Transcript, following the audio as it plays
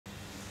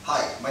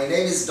Hi, my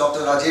name is Dr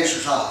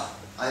Rajesh Shah.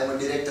 I am a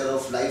director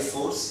of Life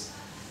Force,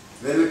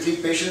 where we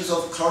treat patients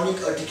of chronic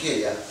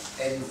urticaria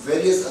and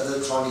various other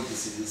chronic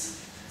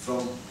diseases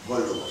from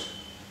world over.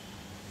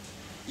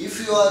 If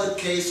you are a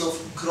case of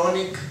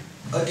chronic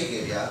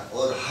urticaria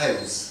or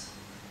hives,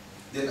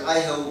 then I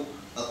have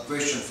a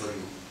question for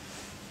you.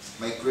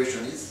 My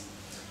question is,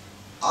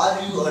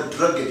 are you a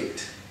drug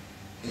addict?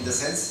 In the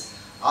sense,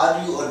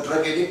 are you a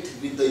drug addict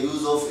with the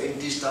use of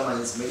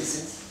anti-histamines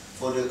medicines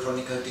for your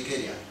chronic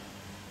urticaria?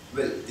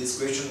 Well, this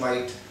question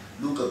might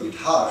look a bit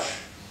harsh,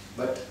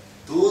 but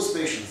those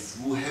patients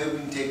who have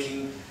been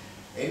taking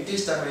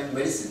antihistamine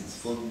medicines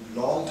for a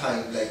long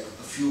time, like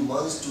a few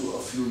months to a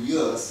few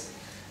years,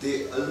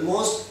 they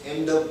almost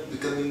end up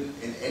becoming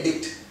an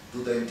addict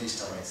to the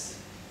antihistamines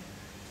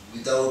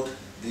without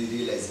they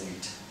realizing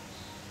it.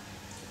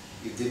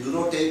 If they do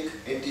not take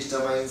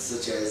antihistamines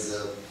such as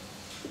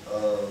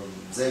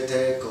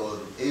Zytec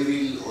or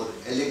Avil or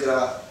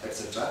Allegra,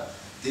 etc.,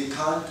 they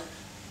can't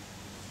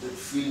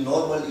feel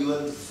normal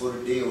even for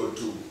a day or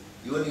two.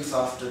 Even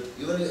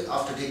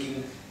after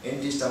taking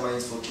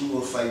antihistamines for 2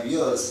 or 5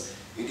 years,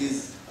 it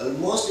is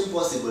almost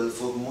impossible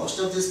for most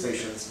of these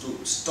patients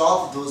to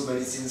stop those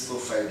medicines for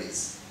 5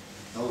 days.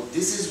 Now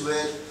this is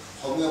where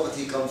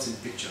homeopathy comes in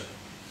picture.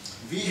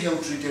 We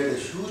have treated a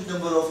huge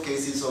number of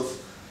cases of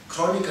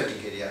chronic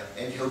urticaria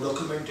and have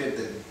documented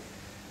them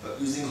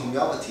using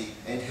homeopathy,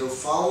 and have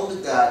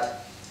found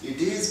that it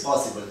is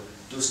possible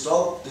to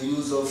stop the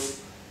use of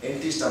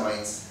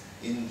antihistamines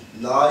in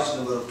large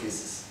number of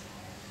cases.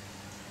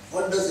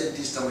 What does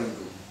antihistamine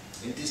do?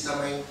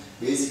 Antihistamine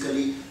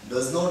basically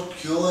does not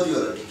cure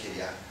your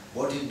urticaria.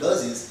 What it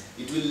does is,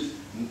 it will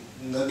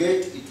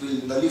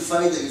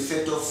nullify the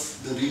effect of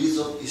the release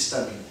of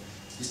histamine.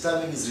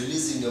 Histamine is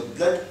released in your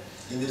blood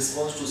in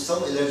response to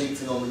some allergic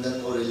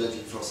phenomenon or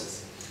allergic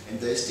process. And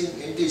the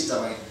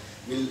antihistamine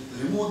will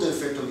remove the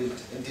effect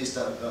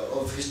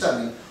of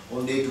histamine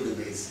on day-to-day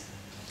basis.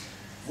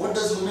 What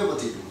does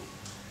homeopathy do?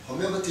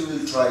 Homeopathy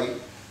will try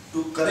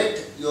to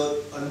correct your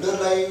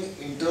underlying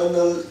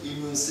internal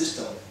immune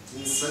system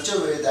in such a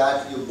way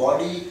that your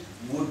body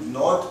would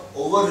not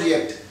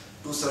overreact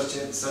to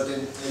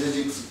certain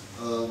allergic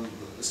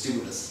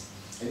stimulus.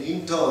 And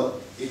in turn,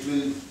 it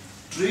will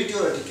treat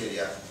your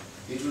urticaria,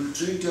 it will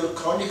treat your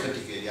chronic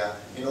urticaria,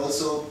 and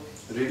also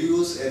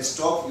reduce and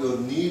stop your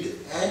need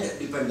and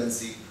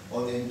dependency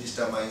on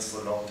antihistamines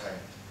for a long time.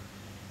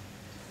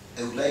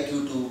 I would like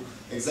you to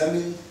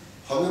examine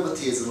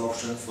homeopathy as an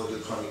option for your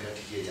chronic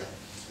urticaria.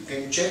 You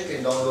can check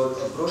and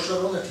download a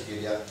brochure on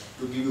urticaria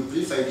to give you a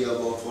brief idea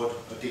about what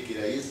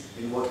urticaria is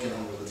and what can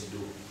homeopathy do.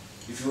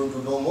 If you want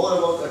to know more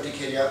about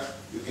urticaria,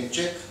 you can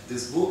check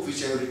this book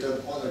which I have written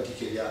on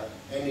urticaria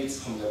and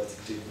its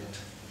homeopathic treatment.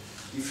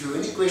 If you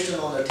have any question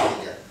on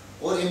urticaria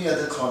or any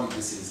other chronic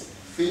disease,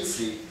 feel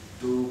free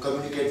to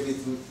communicate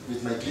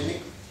with my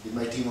clinic, with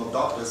my team of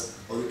doctors,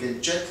 or you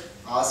can check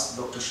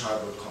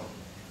askdrshah.com.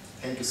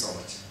 Thank you so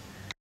much.